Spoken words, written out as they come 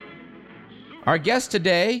Our guest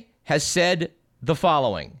today has said the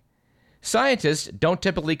following. Scientists don't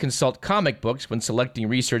typically consult comic books when selecting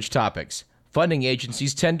research topics. Funding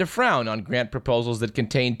agencies tend to frown on grant proposals that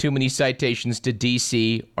contain too many citations to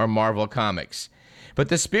DC or Marvel comics. But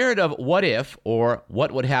the spirit of what if, or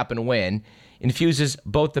what would happen when, infuses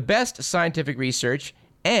both the best scientific research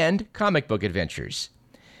and comic book adventures.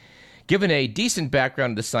 Given a decent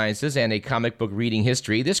background in the sciences and a comic book reading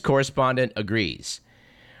history, this correspondent agrees.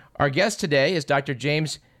 Our guest today is Dr.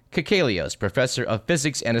 James Kakalios, professor of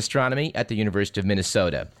physics and astronomy at the University of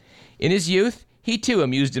Minnesota. In his youth, he too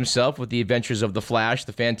amused himself with the adventures of the Flash,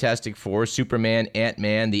 the Fantastic Four, Superman,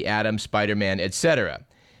 Ant-Man, the Atom, Spider-Man, etc.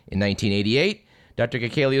 In 1988, Dr.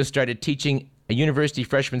 Kakalios started teaching a university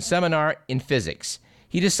freshman seminar in physics.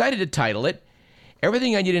 He decided to title it,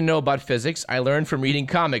 Everything I Need to Know About Physics I Learned from Reading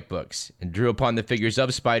Comic Books, and drew upon the figures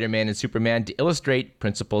of Spider-Man and Superman to illustrate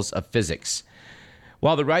principles of physics.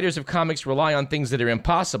 While the writers of comics rely on things that are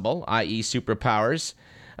impossible, i.e. superpowers,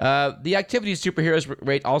 the activity of superheroes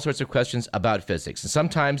rate all sorts of questions about physics, and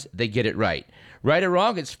sometimes they get it right. Right or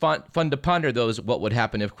wrong, it's fun to ponder those what would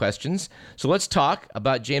happen if questions. So let's talk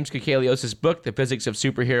about James Kakalios' book, The Physics of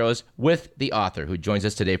Superheroes, with the author, who joins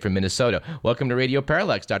us today from Minnesota. Welcome to Radio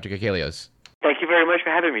Parallax, Dr. Kakalios. Thank you very much for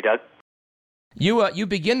having me, Doug. You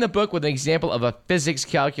begin the book with an example of a physics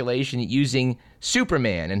calculation using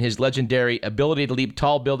Superman and his legendary ability to leap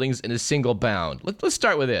tall buildings in a single bound. Let's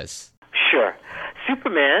start with this. Sure.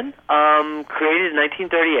 Superman, created in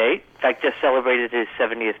 1938, in fact, just celebrated his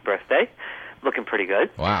 70th birthday. Looking pretty good.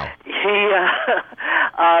 Wow. He,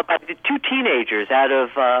 by the two teenagers out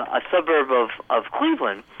of a suburb of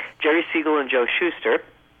Cleveland, Jerry Siegel and Joe Shuster,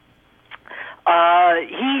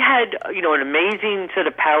 he had, an amazing set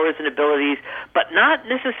of powers and abilities, but not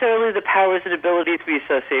necessarily the powers and abilities we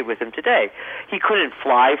associate with him today. He couldn't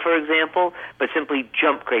fly, for example, but simply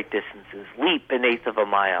jump great distances, leap an eighth of a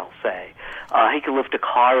mile, say. He could lift a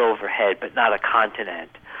car overhead, but not a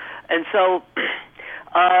continent. And so,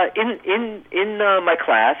 in my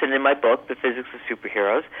class and in my book, The Physics of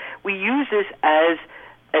Superheroes, we use this as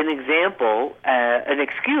an example, an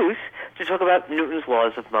excuse to talk about Newton's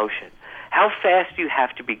laws of motion. How fast do you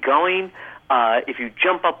have to be going if you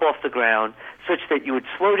jump up off the ground such that you would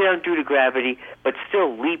slow down due to gravity but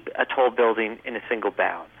still leap a tall building in a single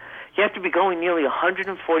bound? You have to be going nearly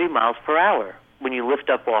 140 miles per hour when you lift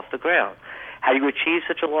up off the ground. How do you achieve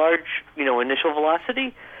such a large, initial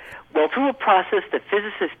velocity? Well, through a process that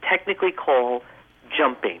physicists technically call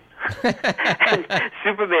jumping. And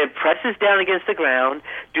Superman presses down against the ground.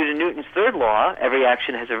 Due to Newton's third law, every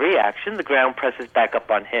action has a reaction. The ground presses back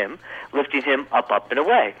up on him, lifting him up, and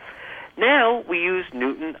away. Now we use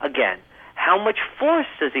Newton again. How much force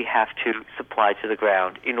does he have to supply to the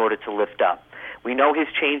ground in order to lift up? We know his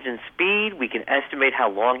change in speed. We can estimate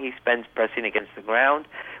how long he spends pressing against the ground.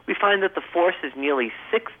 We find that the force is nearly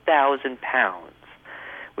 6,000 pounds.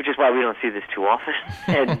 Which is why we don't see this too often.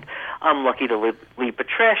 And I'm lucky to leap a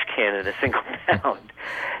trash can in a single bound.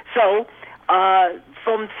 So,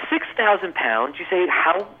 from 6,000 pounds, you say,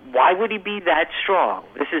 why would he be that strong?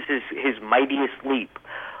 This is his mightiest leap.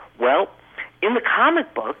 Well, in the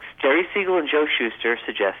comic books, Jerry Siegel and Joe Shuster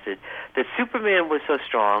suggested that Superman was so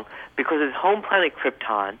strong because his home planet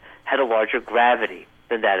Krypton had a larger gravity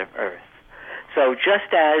than that of Earth. So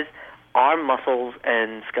just as our muscles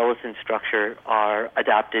and skeleton structure are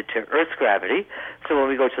adapted to Earth's gravity. So when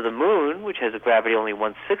we go to the moon, which has a gravity only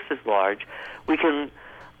 1/6 as large, we can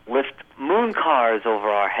lift moon cars over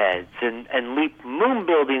our heads and leap moon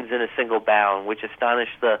buildings in a single bound, which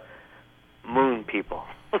astonished the moon people.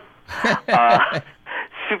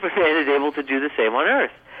 Superman is able to do the same on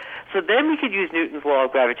Earth. So then we could use Newton's law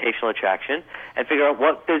of gravitational attraction and figure out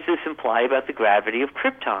what does this imply about the gravity of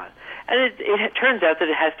Krypton. And it turns out that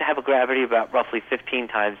it has to have a gravity about roughly 15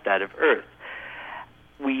 times that of Earth.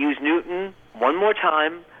 We use Newton one more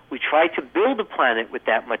time. We try to build a planet with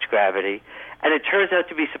that much gravity, and it turns out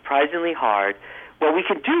to be surprisingly hard. Well, we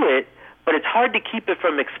can do it, but it's hard to keep it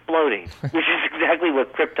from exploding, which is exactly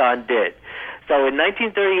what Krypton did. So in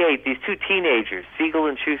 1938, these two teenagers, Siegel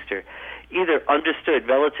and Shuster, either understood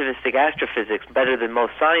relativistic astrophysics better than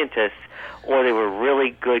most scientists, or they were really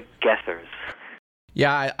good guessers.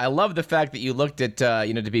 Yeah, I love the fact that you looked at,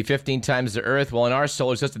 to be 15 times the Earth. Well, in our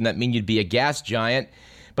solar system, that means you'd be a gas giant.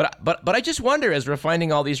 But I just wonder, as we're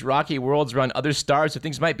finding all these rocky worlds around other stars, if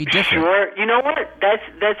things might be different. Sure. You know what?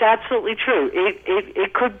 That's absolutely true.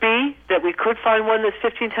 It could be that we could find one that's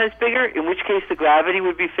 15 times bigger, in which case the gravity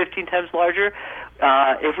would be 15 times larger.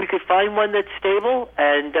 If we could find one that's stable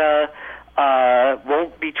and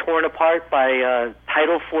won't be torn apart by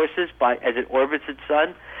tidal forces as it orbits its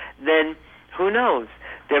sun, then who knows?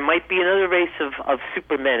 there might be another race of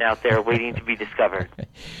supermen out there waiting to be discovered.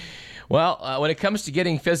 Well, when it comes to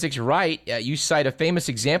getting physics right, you cite a famous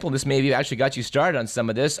example, and this maybe actually got you started on some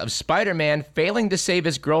of this, of Spider-Man failing to save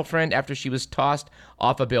his girlfriend after she was tossed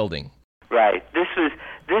off a building. Right. This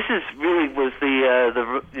really was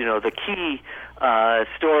the key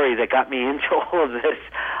story that got me into all of this.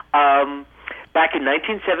 Back in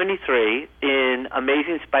 1973, in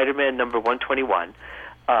Amazing Spider-Man number 121,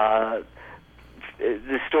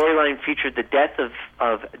 the storyline featured the death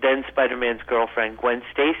of then Spider-Man's girlfriend, Gwen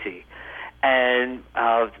Stacy, and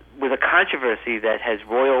with a controversy that has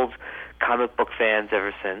roiled comic book fans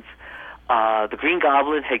ever since. The Green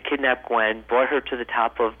Goblin had kidnapped Gwen, brought her to the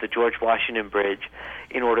top of the George Washington Bridge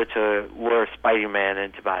in order to lure Spider-Man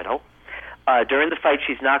into battle. During the fight,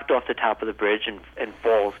 she's knocked off the top of the bridge and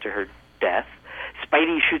falls to her death.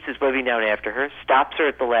 Spidey shoots his webbing down after her, stops her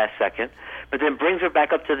at the last second, but then brings her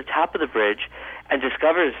back up to the top of the bridge and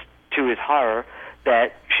discovers, to his horror,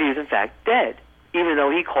 that she is in fact dead, even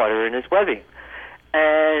though he caught her in his webbing.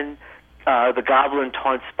 And the Goblin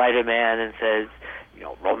taunts Spider-Man and says,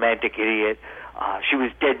 romantic idiot, she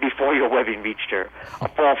was dead before your webbing reached her. A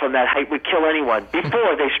fall from that height would kill anyone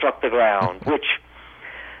before they struck the ground, which,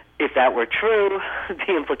 if that were true,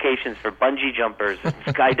 the implications for bungee jumpers and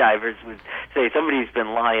skydivers would say somebody's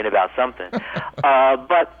been lying about something.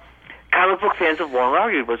 But comic book fans have long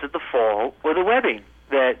argued, was it the fall or the webbing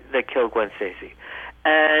that killed Gwen Stacy?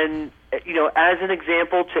 And, as an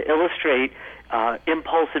example to illustrate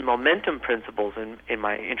impulse and momentum principles in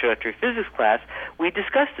my introductory physics class, we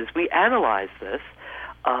discussed this. We analyzed this.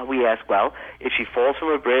 We asked, well, if she falls from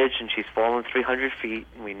a bridge and she's fallen 300 feet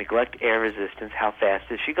and we neglect air resistance, how fast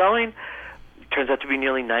is she going? It turns out to be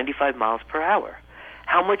nearly 95 miles per hour.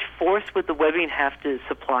 How much force would the webbing have to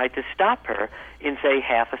supply to stop her in, say,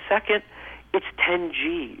 half a second? It's 10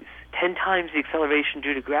 Gs, 10 times the acceleration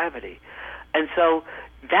due to gravity. And so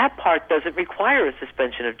that part doesn't require a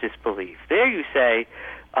suspension of disbelief. There you say,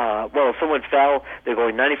 well, if someone fell, they're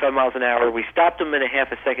going 95 miles an hour, we stopped them in a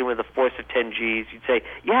half a second with a force of 10 Gs, you'd say,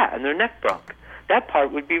 yeah, and their neck broke. That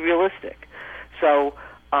part would be realistic. So,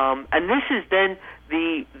 and this is then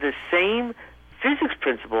the same physics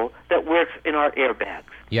principle that works in our airbags.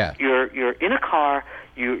 Yeah. You're in a car,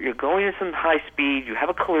 you're going at some high speed, you have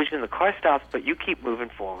a collision, the car stops, but you keep moving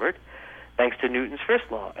forward. Thanks to Newton's first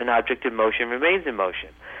law, an object in motion remains in motion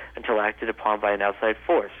until acted upon by an outside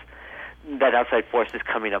force. That outside force is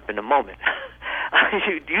coming up in a moment.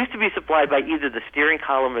 It used to be supplied by either the steering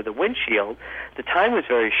column or the windshield. The time was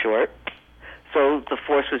very short, so the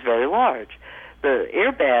force was very large. The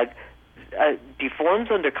airbag deforms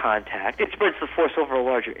under contact. It spreads the force over a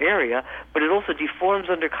larger area, but it also deforms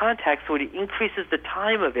under contact, so it increases the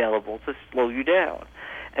time available to slow you down.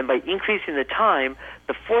 And by increasing the time,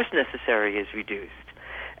 the force necessary is reduced.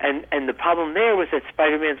 And the problem there was that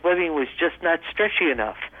Spider-Man's webbing was just not stretchy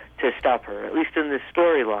enough to stop her, at least in this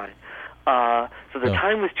storyline. So the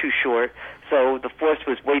time was too short, so the force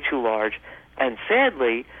was way too large. And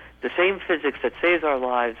sadly, the same physics that saves our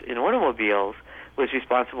lives in automobiles was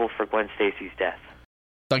responsible for Gwen Stacy's death.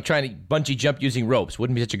 Like trying to bungee jump using ropes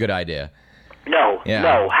wouldn't be such a good idea. No.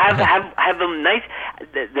 Have them nice.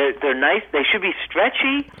 They're nice. They should be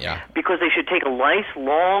stretchy. Yeah. Because they should take a nice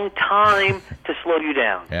long time to slow you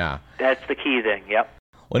down. Yeah. That's the key thing. Yep.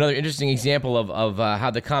 Well, another interesting example of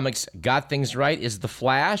how the comics got things right is the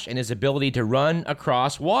Flash and his ability to run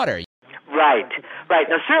across water. Right.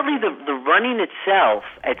 Now, certainly the running itself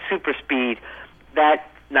at super speed, that's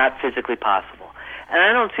not physically possible. And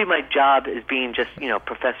I don't see my job as being just,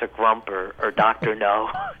 Professor Grump or Dr. No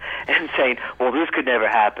and saying, well, this could never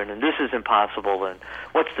happen and this is impossible and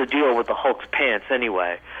what's the deal with the Hulk's pants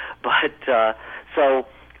anyway? But so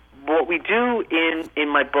what we do in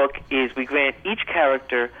my book is we grant each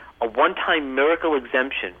character a one-time miracle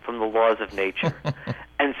exemption from the laws of nature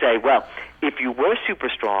and say, well, if you were super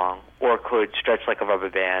strong or could stretch like a rubber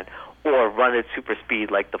band or run at super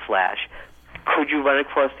speed like the Flash, could you run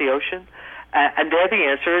across the ocean? And there the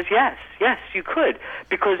answer is yes. Yes, you could.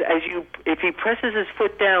 Because if he presses his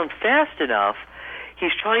foot down fast enough,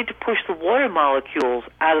 he's trying to push the water molecules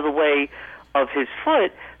out of the way of his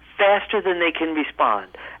foot faster than they can respond.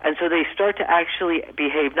 And so they start to actually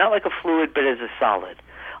behave not like a fluid but as a solid.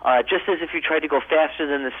 Just as if you try to go faster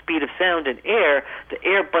than the speed of sound in air, the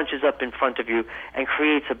air bunches up in front of you and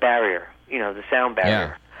creates a barrier, the sound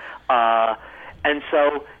barrier. Yeah. And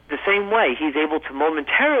so the same way, he's able to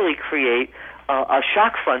momentarily create a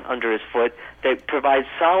shock front under his foot that provides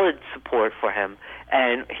solid support for him,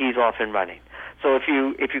 and he's off and running. So if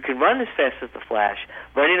you can run as fast as the Flash,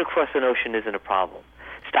 running across an ocean isn't a problem.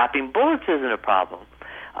 Stopping bullets isn't a problem.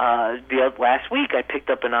 Last week I picked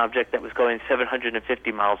up an object that was going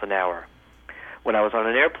 750 miles an hour when I was on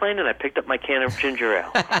an airplane, and I picked up my can of ginger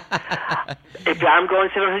ale. If I'm going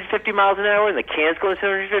 750 miles an hour and the can's going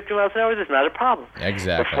 750 miles an hour, there's not a problem.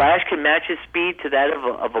 Exactly. The flash can match his speed to that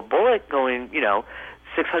of a bullet going,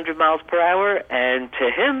 600 miles per hour, and to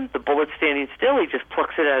him, the bullet's standing still. He just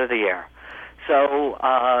plucks it out of the air. So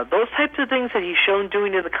those types of things that he's shown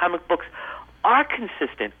doing in the comic books are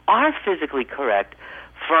consistent, are physically correct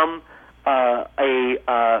from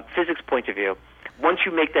a physics point of view, once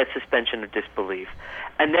you make that suspension of disbelief.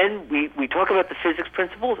 And then we talk about the physics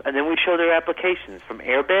principles, and then we show their applications, from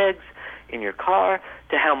airbags in your car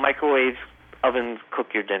to how microwaves, ovens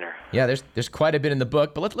cook your dinner. Yeah, there's quite a bit in the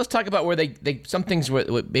book, but let's talk about where they some things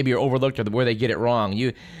maybe are overlooked or where they get it wrong.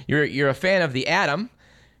 You're a fan of the Atom,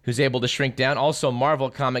 who's able to shrink down. Also,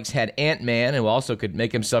 Marvel Comics had Ant-Man, who also could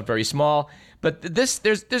make himself very small. But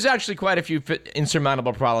there's actually quite a few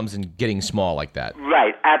insurmountable problems in getting small like that.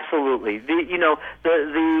 Right, absolutely.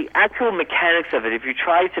 The actual mechanics of it, if you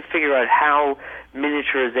try to figure out how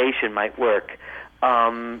miniaturization might work,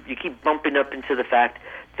 you keep bumping up into the fact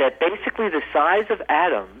that basically the size of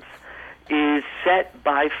atoms is set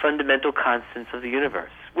by fundamental constants of the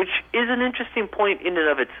universe, which is an interesting point in and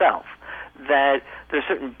of itself, that there are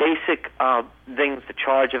certain basic things, the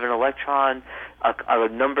charge of an electron, a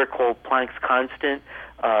number called Planck's constant,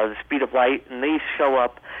 the speed of light, and these show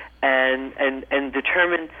up and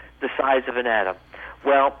determine the size of an atom.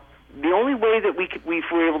 Well, the only way that we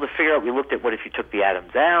were able to figure out, we looked at what if you took the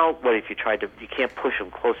atoms out, what if you you can't push them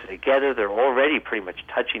closer together, they're already pretty much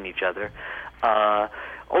touching each other.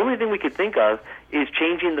 Only thing we could think of is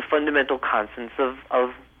changing the fundamental constants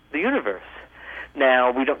of the universe.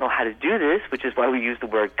 Now, we don't know how to do this, which is why we use the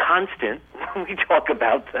word constant when we talk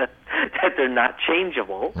about that they're not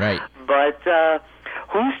changeable. Right. But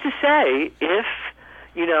who's to say if,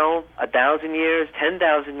 1,000 years,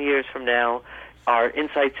 10,000 years from now, our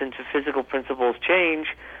insights into physical principles change?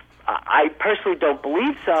 I personally don't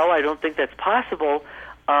believe so. I don't think that's possible.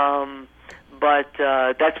 But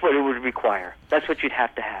that's what it would require. That's what you'd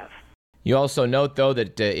have to have. You also note, though,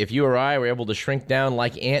 that if you or I were able to shrink down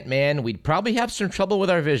like Ant-Man, we'd probably have some trouble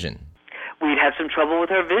with our vision. We'd have some trouble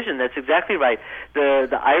with our vision. That's exactly right.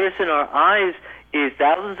 The iris in our eyes is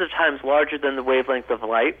thousands of times larger than the wavelength of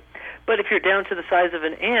light. But if you're down to the size of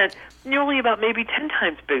an ant, you're only about maybe 10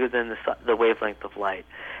 times bigger than the wavelength of light.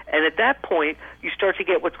 And at that point, you start to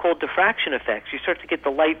get what's called diffraction effects. You start to get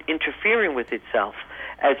the light interfering with itself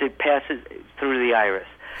as it passes through the iris,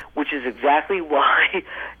 which is exactly why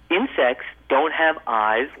insects don't have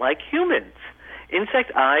eyes like humans.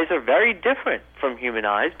 Insect eyes are very different from human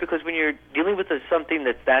eyes because when you're dealing with something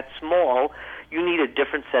that's that small, you need a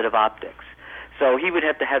different set of optics. So he would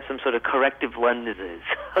have to have some sort of corrective lenses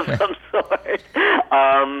of some sort.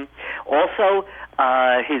 Also,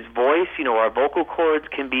 his voice, our vocal cords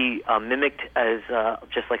can be mimicked as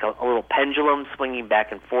just like a little pendulum swinging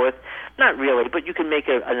back and forth. Not really, but you can make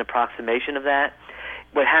an approximation of that.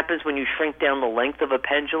 What happens when you shrink down the length of a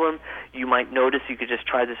pendulum, you might notice, you could just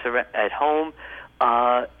try this at home,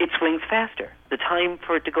 it swings faster. The time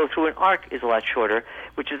for it to go through an arc is a lot shorter,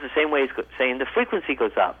 which is the same way as saying the frequency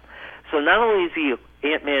goes up. So not only is the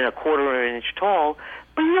Ant-Man a quarter of an inch tall,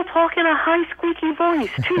 but you'll talk in a high, squeaky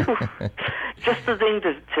voice, too. Just the thing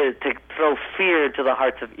to throw fear into the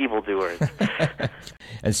hearts of evildoers.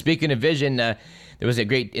 And speaking of vision, there was a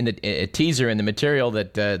great teaser in the material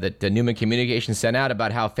that Newman Communications sent out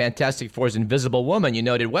about how Fantastic Four's Invisible Woman. You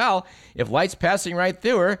noted, well, if light's passing right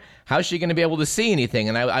through her, how's she going to be able to see anything?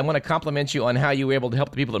 And I want to compliment you on how you were able to help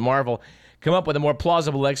the people at Marvel come up with a more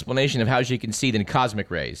plausible explanation of how she can see than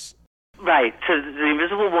cosmic rays. Right. So the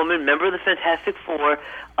Invisible Woman, member of the Fantastic Four,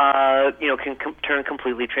 can turn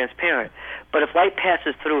completely transparent. But if light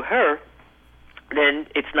passes through her, then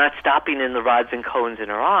it's not stopping in the rods and cones in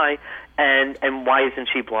her eye. And why isn't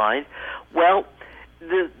she blind? Well,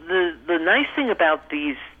 the nice thing about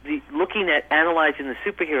looking at analyzing the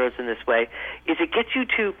superheroes in this way is it gets you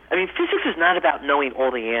to. Physics is not about knowing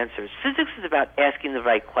all the answers. Physics is about asking the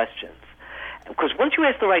right questions. Because once you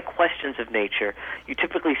ask the right questions of nature, you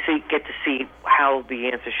typically get to see how the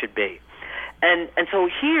answer should be. And so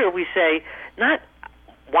here we say, not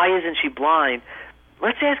why isn't she blind?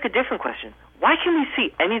 Let's ask a different question. Why can we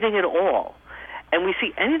see anything at all? And we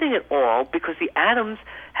see anything at all because the atoms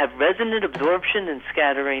have resonant absorption and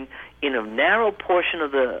scattering in a narrow portion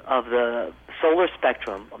of the solar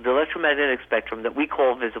spectrum, of the electromagnetic spectrum that we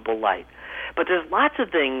call visible light. But there's lots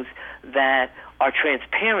of things that are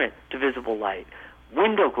transparent to visible light.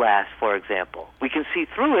 Window glass, for example. We can see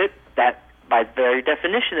through it. That, by very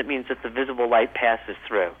definition, it means that the visible light passes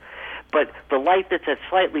through. But the light that's at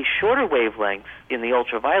slightly shorter wavelengths in the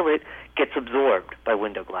ultraviolet gets absorbed by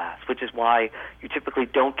window glass, which is why you typically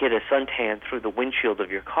don't get a suntan through the windshield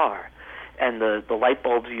of your car. And the light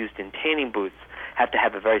bulbs used in tanning booths have to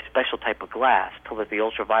have a very special type of glass to let the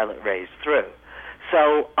ultraviolet rays through.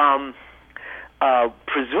 So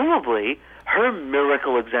presumably, her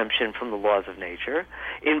miracle exemption from the laws of nature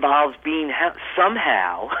involves being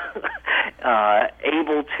somehow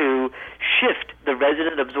able to shift the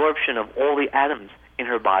resonant absorption of all the atoms in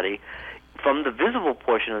her body from the visible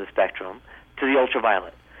portion of the spectrum to the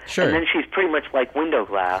ultraviolet. Sure. And then she's pretty much like window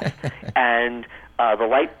glass, and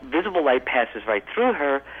the visible light passes right through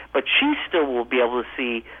her, but she still will be able to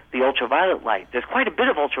see the ultraviolet light. There's quite a bit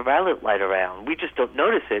of ultraviolet light around. We just don't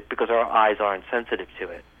notice it because our eyes aren't sensitive to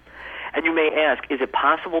it. And you may ask, is it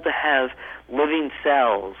possible to have living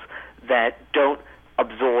cells that don't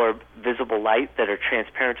absorb visible light, that are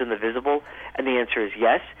transparent in the visible? And the answer is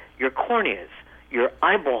yes. Your corneas, your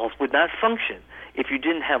eyeballs would not function if you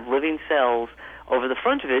didn't have living cells over the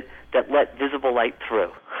front of it that let visible light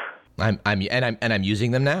through. I'm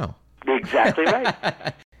using them now. Exactly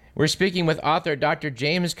right. We're speaking with author Dr.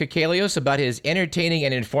 James Kokelios about his entertaining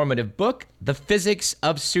and informative book, The Physics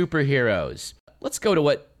of Superheroes. Let's go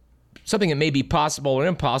to something that may be possible or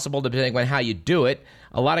impossible depending on how you do it.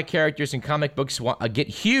 A lot of characters in comic books get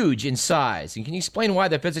huge in size. And can you explain why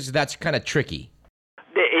the physics of that's kind of tricky?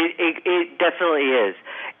 It definitely is.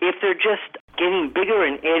 If they're just getting bigger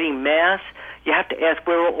and adding mass, you have to ask,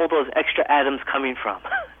 where are all those extra atoms coming from?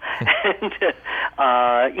 And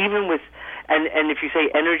even with and if you say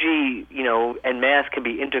energy, and mass can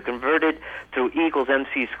be interconverted through E equals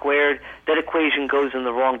mc squared, that equation goes in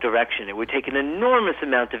the wrong direction. It would take an enormous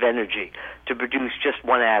amount of energy to produce just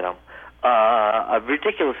one atom, a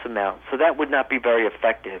ridiculous amount. So that would not be very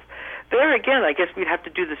effective. There again, I guess we'd have to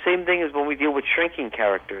do the same thing as when we deal with shrinking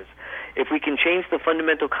characters. If we can change the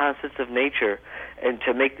fundamental constants of nature and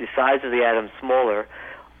to make the size of the atom smaller,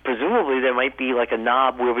 presumably there might be like a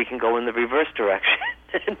knob where we can go in the reverse direction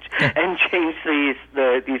and change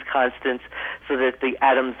these constants so that the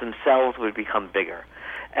atoms themselves would become bigger.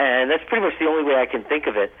 And that's pretty much the only way I can think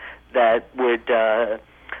of it that would,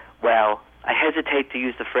 I hesitate to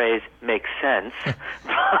use the phrase make sense,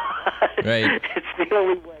 but right. It's the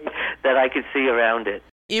only way that I could see around it.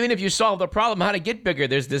 Even if you solve the problem, how to get bigger,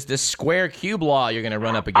 there's this square cube law you're going to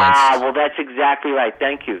run up against. Well, that's exactly right.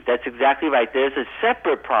 Thank you. That's exactly right. There's a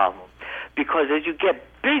separate problem because as you get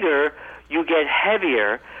bigger, you get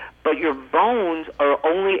heavier, but your bones are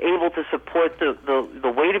only able to support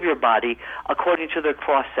the weight of your body according to their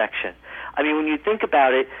cross-section. I mean, when you think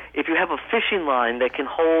about it, if you have a fishing line that can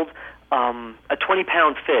hold a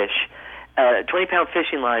 20-pound fish, a 20-pound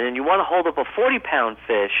fishing line, and you want to hold up a 40-pound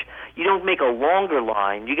fish, you don't make a longer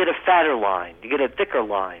line. You get a fatter line. You get a thicker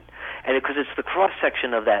line. And because it's the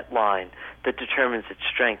cross-section of that line that determines its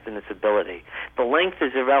strength and its ability. The length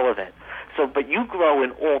is irrelevant. But you grow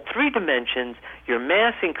in all three dimensions. Your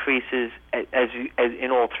mass increases as in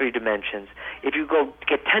all three dimensions. If you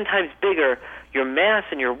get 10 times bigger, your mass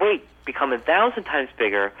and your weight become 1,000 times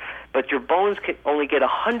bigger, but your bones can only get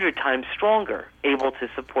 100 times stronger, able to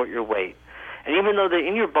support your weight. And even though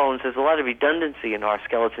in your bones there's a lot of redundancy in our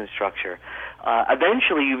skeleton structure,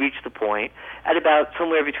 eventually you reach the point at about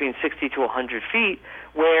somewhere between 60 to 100 feet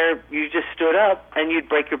where you just stood up and you'd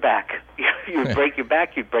break your back. You'd break your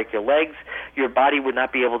back, you'd break your legs, your body would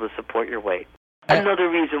not be able to support your weight. Another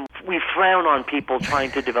reason we frown on people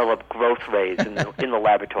trying to develop growth rays in the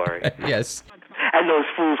laboratory. Yes. And those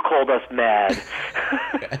fools called us mad.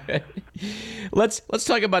 Let's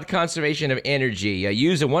talk about conservation of energy.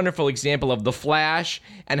 Use a wonderful example of the Flash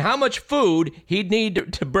and how much food he'd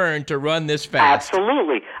need to burn to run this fast.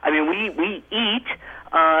 Absolutely. I mean, we eat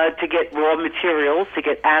to get raw materials, to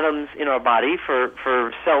get atoms in our body for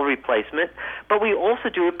cell replacement, but we also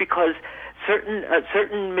do it because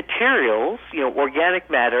certain materials, organic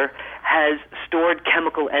matter, has stored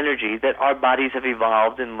chemical energy that our bodies have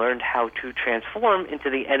evolved and learned how to transform into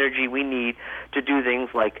the energy we need to do things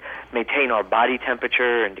like maintain our body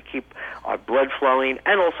temperature and to keep our blood flowing,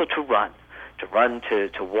 and also to run,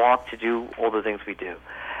 to walk, to do all the things we do.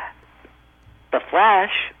 The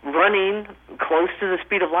Flash, running close to the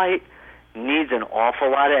speed of light, needs an awful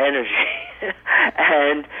lot of energy.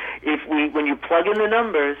 And when you plug in the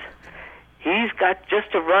numbers, he's got,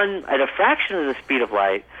 just to run at a fraction of the speed of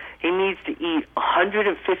light, he needs to eat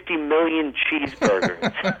 150 million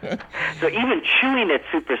cheeseburgers. So even chewing at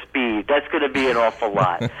super speed, that's going to be an awful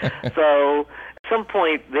lot. So at some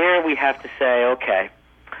point there we have to say, okay,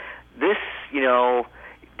 this,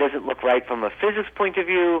 doesn't look right from a physics point of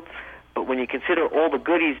view, but when you consider all the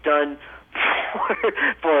good he's done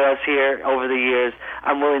for us here over the years,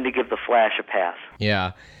 I'm willing to give the Flash a pass.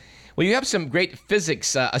 Yeah. Well, you have some great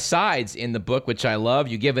physics asides in the book, which I love.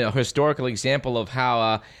 You give a historical example of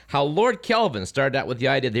how Lord Kelvin started out with the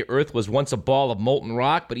idea the Earth was once a ball of molten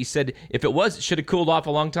rock, but he said if it was, it should have cooled off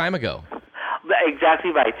a long time ago.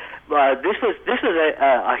 Exactly right. This was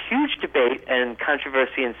a huge debate and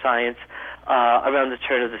controversy in science around the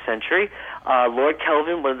turn of the century. Lord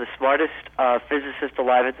Kelvin, one of the smartest physicists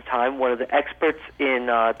alive at the time, one of the experts in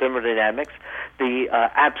thermodynamics, the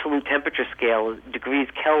absolute temperature scale, degrees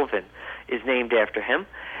Kelvin, is named after him.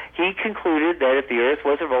 He concluded that if the Earth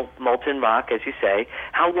was a molten rock, as you say,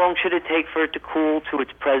 how long should it take for it to cool to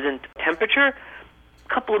its present temperature?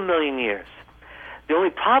 A couple of million years. The only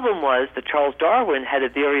problem was that Charles Darwin had a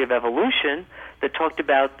theory of evolution that talked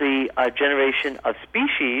about the generation of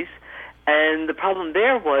species, and the problem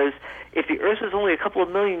there was if the Earth was only a couple of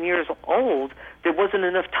million years old, there wasn't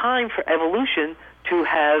enough time for evolution to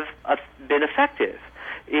have been effective.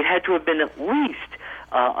 It had to have been at least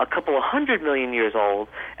a couple of 100 million years old,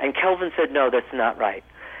 and Kelvin said, no, that's not right.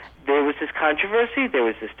 There was this controversy, there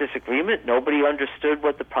was this disagreement, nobody understood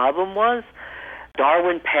what the problem was.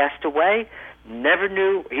 Darwin passed away, never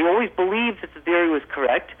knew, he always believed that the theory was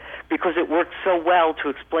correct because it worked so well to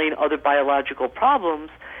explain other biological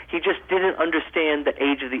problems, he just didn't understand the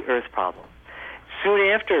age of the Earth problem. Soon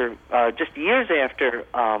after, just years after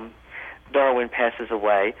Darwin passes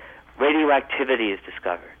away, radioactivity is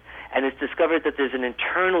discovered. And it's discovered that there's an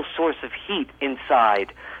internal source of heat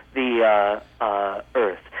inside the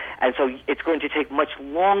Earth. And so it's going to take much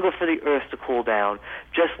longer for the Earth to cool down,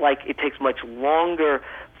 just like it takes much longer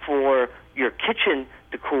for your kitchen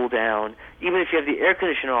to cool down, even if you have the air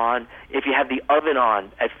conditioner on, if you have the oven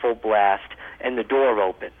on at full blast and the door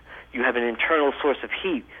open. You have an internal source of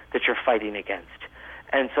heat that you're fighting against.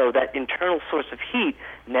 And so that internal source of heat,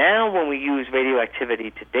 now when we use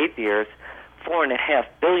radioactivity to date the Earth, 4.5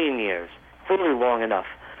 billion years, clearly long enough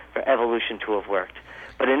for evolution to have worked.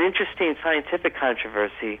 But an interesting scientific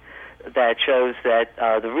controversy that shows that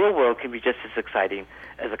the real world can be just as exciting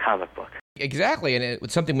as a comic book. Exactly, and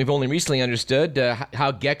it's something we've only recently understood,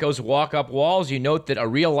 how geckos walk up walls. You note that a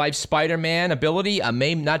real-life Spider-Man ability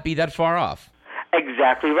may not be that far off.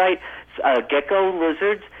 Exactly right. Gecko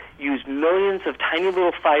lizards use millions of tiny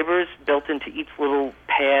little fibers built into each little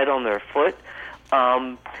pad on their foot,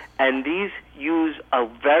 and these use a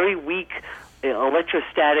very weak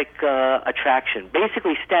electrostatic attraction,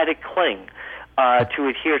 basically static cling, to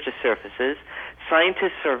adhere to surfaces.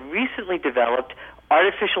 Scientists have recently developed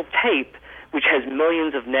artificial tape, which has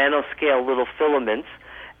millions of nanoscale little filaments,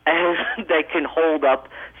 and that can hold up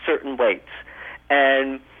certain weights.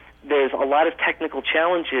 And there's a lot of technical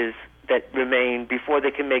challenges that remain before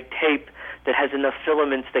they can make tape that has enough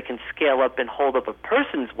filaments that can scale up and hold up a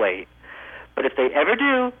person's weight. But if they ever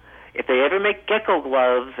do, if they ever make gecko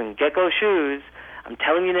gloves and gecko shoes, I'm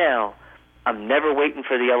telling you now, I'm never waiting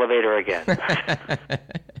for the elevator again.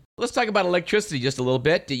 Let's talk about electricity just a little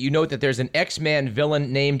bit. You note that there's an X-Man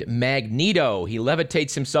villain named Magneto. He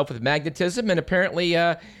levitates himself with magnetism, and apparently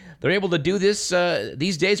they're able to do this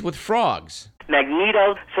these days with frogs.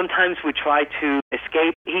 Magneto sometimes would try to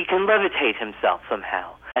escape. He can levitate himself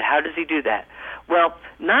somehow. And how does he do that? Well,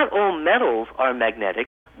 not all metals are magnetic.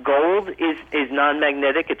 Gold is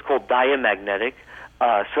non-magnetic. It's called diamagnetic.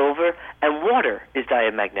 Silver and water is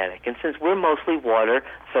diamagnetic. And since we're mostly water,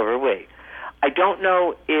 so are we. I don't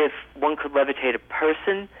know if one could levitate a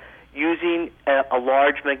person using a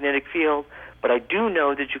large magnetic field, but I do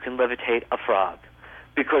know that you can levitate a frog.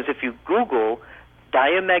 Because if you Google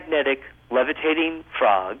diamagnetic levitating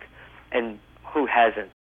frog, and who hasn't?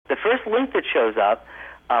 The first link that shows up,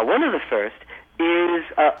 one of the first, is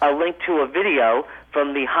a link to a video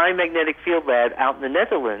from the High Magnetic Field Lab out in the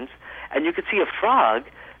Netherlands, and you could see a frog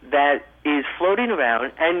that is floating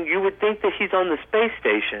around, and you would think that he's on the space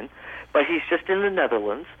station, but he's just in the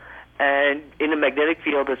Netherlands, and in a magnetic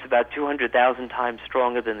field that's about 200,000 times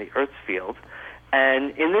stronger than the Earth's field,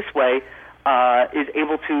 and in this way is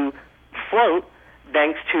able to float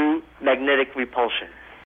thanks to magnetic repulsion.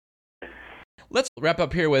 Let's wrap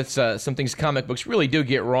up here with some things comic books really do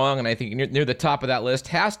get wrong, and I think near the top of that list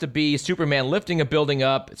has to be Superman lifting a building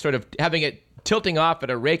up, sort of having it tilting off at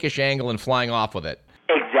a rakish angle and flying off with it.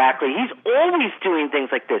 Exactly. He's always doing things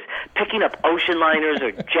like this, picking up ocean liners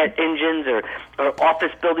or jet engines or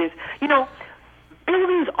office buildings. You know,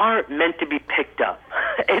 buildings aren't meant to be picked up.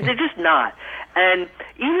 They're just not. And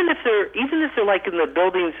even if they're like in the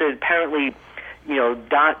buildings that apparently, you know,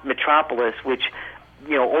 dot Metropolis, which,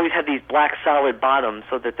 you know, always have these black solid bottoms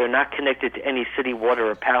so that they're not connected to any city water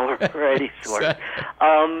or power or any sort.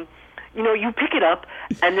 you pick it up,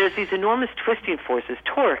 and there's these enormous twisting forces,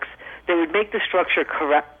 torques, that would make the structure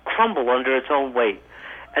crumble under its own weight.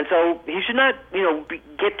 And so he should not,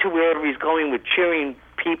 get to wherever he's going with cheering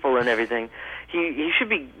people and everything. He should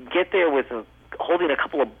get there with holding a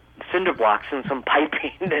couple of cinder blocks and some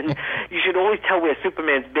piping, and you should always tell where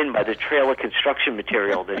Superman's been by the trail of construction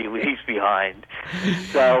material that he leaves behind.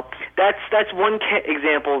 So that's one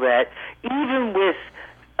example that even with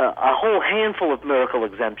a whole handful of miracle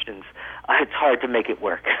exemptions, it's hard to make it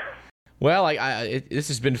work. Well, this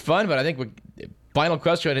has been fun, but I think final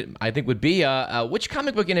question would be, which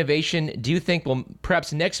comic book innovation do you think will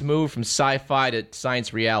perhaps next move from sci-fi to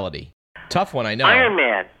science reality? Tough one, I know. Iron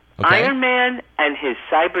Man. Okay. Iron Man and his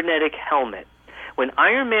cybernetic helmet. When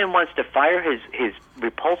Iron Man wants to fire his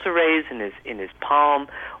repulsor rays in his palm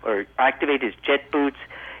or activate his jet boots,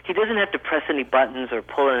 he doesn't have to press any buttons or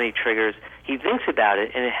pull any triggers. He thinks about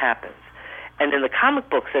it, and it happens. And in the comic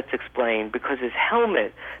books, that's explained because his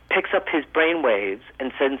helmet picks up his brain waves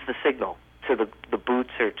and sends the signal to the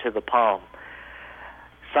boots or to the palm.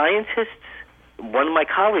 Scientists, one of my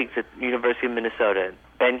colleagues at the University of Minnesota,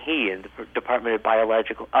 Ben He, in the Department of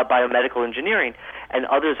Biomedical Engineering, and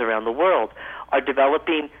others around the world, are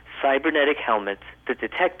developing cybernetic helmets that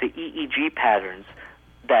detect the EEG patterns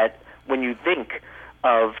that when you think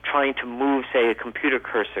of trying to move, say, a computer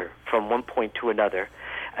cursor from one point to another.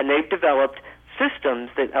 And they've developed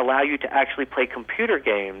systems that allow you to actually play computer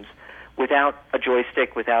games without a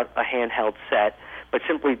joystick, without a handheld set, but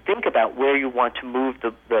simply think about where you want to move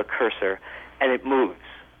the cursor, and it moves.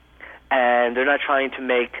 And they're not trying to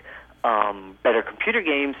make better computer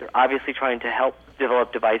games. They're obviously trying to help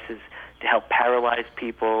develop devices to help paralyze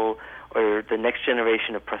people or the next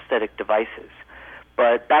generation of prosthetic devices.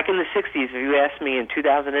 But back in the 60s, if you asked me in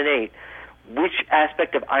 2008, which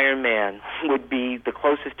aspect of Iron Man would be the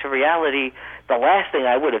closest to reality, the last thing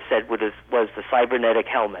I would have said was the cybernetic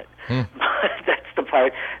helmet. That's the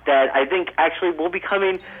part that I think actually will be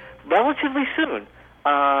coming relatively soon.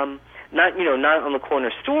 Not on the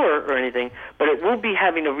corner store or anything, but it will be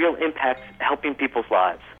having a real impact helping people's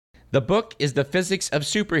lives. The book is The Physics of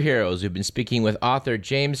Superheroes. We've been speaking with author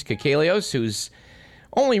James Kakalios, who's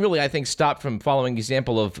only really, I think, stopped from following the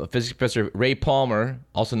example of physics professor Ray Palmer,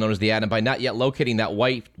 also known as the Atom, by not yet locating that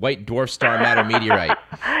white dwarf star matter meteorite.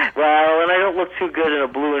 Well, and I don't look too good in a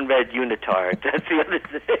blue and red unitard. That's the other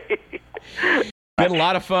thing. Been a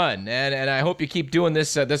lot of fun, and I hope you keep doing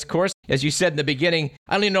this course. As you said in the beginning,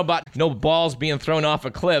 I don't even know about no balls being thrown off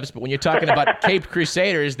of cliffs, but when you're talking about Caped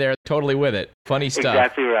Crusaders, they're totally with it. Funny stuff.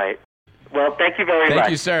 Exactly right. Well, thank you very much.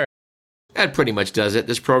 Thank you, sir. That pretty much does it.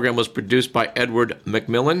 This program was produced by Edward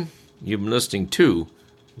McMillan. You've been listening to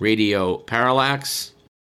Radio Parallax.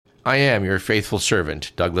 I am your faithful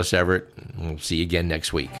servant, Douglas Everett. We'll see you again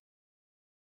next week.